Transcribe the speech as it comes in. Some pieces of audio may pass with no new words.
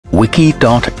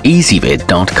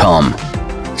wiki.ezvid.com.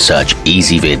 Search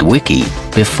Ezvid Wiki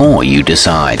before you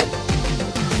decide.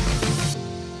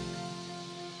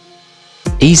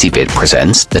 Ezvid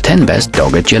presents the 10 best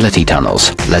dog agility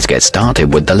tunnels. Let's get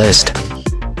started with the list.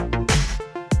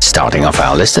 Starting off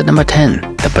our list at number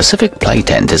 10, the Pacific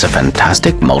Playtent is a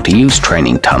fantastic multi-use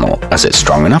training tunnel as it's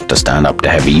strong enough to stand up to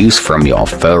heavy use from your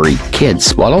furry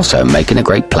kids while also making a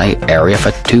great play area for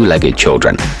two-legged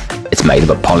children. It's made of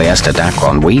a polyester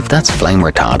Dacron weave that's flame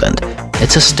retardant.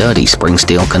 It's a sturdy spring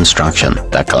steel construction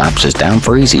that collapses down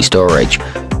for easy storage.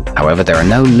 However, there are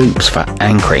no loops for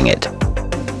anchoring it.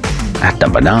 At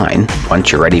number 9,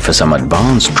 once you're ready for some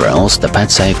advanced drills, the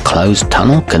petsafe closed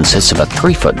tunnel consists of a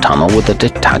 3-foot tunnel with a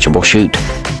detachable chute.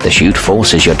 The chute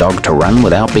forces your dog to run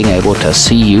without being able to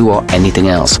see you or anything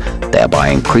else, thereby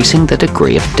increasing the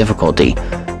degree of difficulty.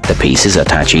 The pieces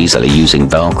attach easily using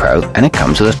Velcro, and it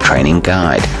comes with a training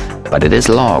guide, but it is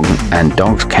long and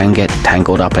dogs can get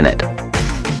tangled up in it.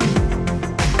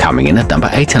 Coming in at number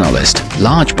 8 on our list,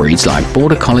 large breeds like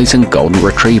Border Collies and Golden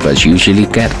Retrievers usually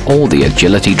get all the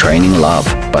agility training love,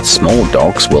 but small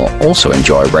dogs will also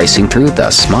enjoy racing through the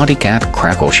smartykat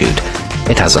crackle chute.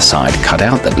 It has a side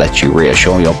cutout that lets you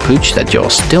reassure your pooch that you're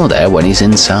still there when he's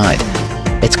inside.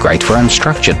 It's great for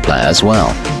unstructured play as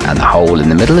well, and the hole in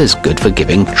the middle is good for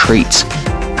giving treats.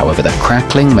 However, the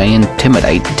crackling may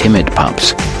intimidate timid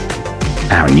pups.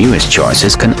 Our newest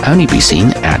choices can only be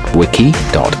seen at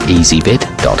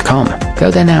wiki.ezvid.com. Go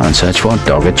there now and search for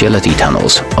dog agility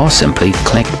tunnels, or simply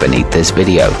click beneath this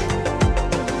video.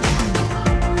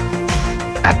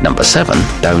 At number 7,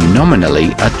 though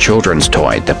nominally a children's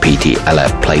toy, the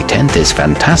ptlf playtent is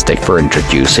fantastic for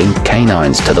introducing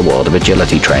canines to the world of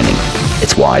agility training.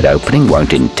 Its wide opening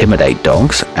won't intimidate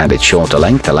dogs, and its shorter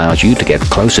length allows you to get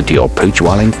closer to your pooch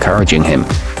while encouraging him.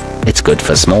 It's good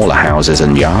for smaller houses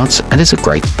and yards and is a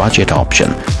great budget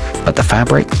option, but the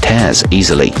fabric tears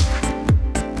easily.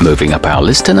 Moving up our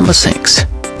list to number 6.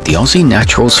 The Aussie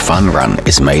Naturals Fun Run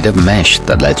is made of mesh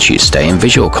that lets you stay in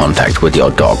visual contact with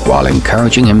your dog while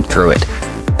encouraging him through it.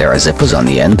 There are zippers on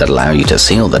the end that allow you to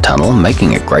seal the tunnel,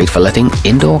 making it great for letting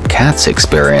indoor cats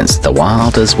experience the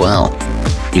wild as well.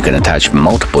 You can attach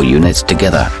multiple units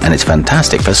together and it's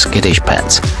fantastic for skittish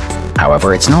pets.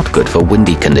 However, it's not good for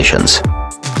windy conditions.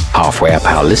 Halfway up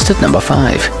our list at number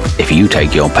 5. If you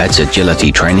take your pet's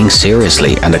agility training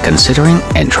seriously and are considering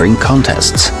entering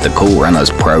contests, the Cool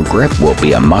Runners Pro Grip will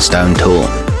be a must-own tool.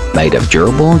 Made of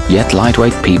durable yet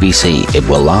lightweight PVC, it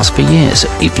will last for years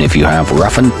even if you have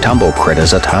rough and tumble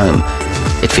critters at home.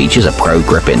 It features a Pro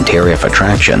Grip interior for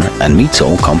traction and meets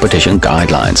all competition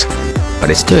guidelines, but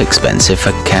it's too expensive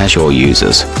for casual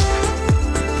users.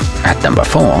 At number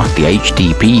 4, the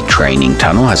HDP training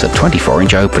tunnel has a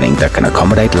 24-inch opening that can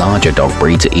accommodate larger dog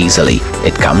breeds easily.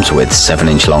 It comes with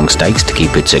 7-inch long stakes to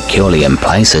keep it securely in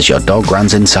place as your dog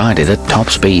runs inside it at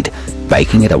top speed,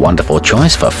 making it a wonderful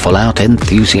choice for full-out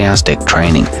enthusiastic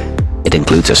training. It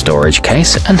includes a storage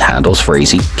case and handles for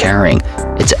easy carrying.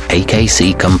 It's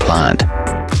AKC compliant.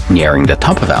 Nearing the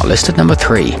top of our list at number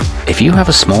 3. If you have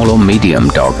a small or medium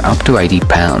dog up to 80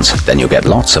 pounds, then you'll get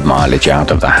lots of mileage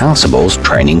out of the Houseables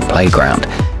training playground.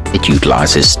 It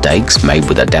utilizes stakes made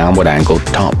with a downward angled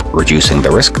top, reducing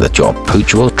the risk that your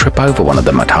pooch will trip over one of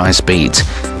them at high speeds.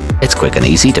 It's quick and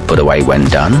easy to put away when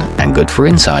done, and good for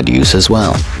inside use as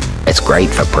well. It's great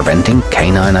for preventing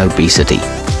canine obesity.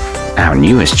 Our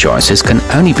newest choices can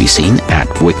only be seen at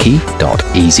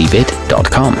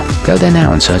wiki.ezvid.com. Go there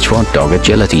now and search for dog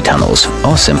agility tunnels,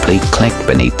 or simply click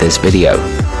beneath this video.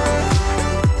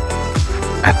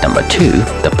 At number 2,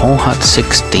 the pawhut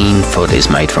 16-foot is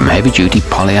made from heavy-duty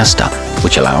polyester,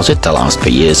 which allows it to last for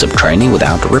years of training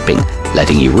without ripping,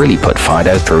 letting you really put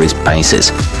Fido through his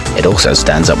paces. It also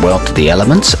stands up well to the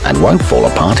elements and won't fall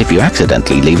apart if you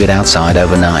accidentally leave it outside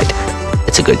overnight.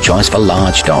 It's a good choice for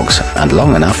large dogs and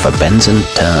long enough for bends and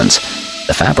turns.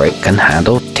 The fabric can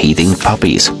handle teething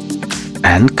puppies.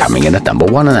 And coming in at number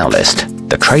 1 on our list,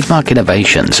 the Trademark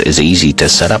Innovations is easy to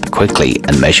set up quickly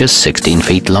and measures 16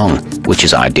 feet long, which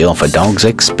is ideal for dogs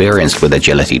experienced with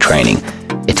agility training.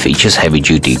 It features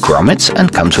heavy-duty grommets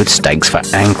and comes with stakes for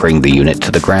anchoring the unit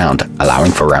to the ground,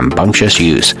 allowing for rambunctious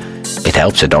use. It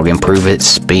helps a dog improve its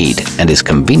speed and is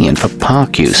convenient for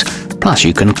park use. Plus,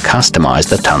 you can customize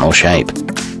the tunnel shape.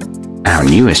 Our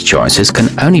newest choices can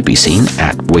only be seen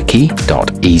at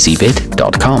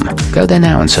wiki.ezvid.com. Go there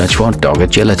now and search for dog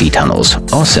agility tunnels,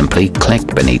 or simply click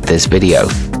beneath this video.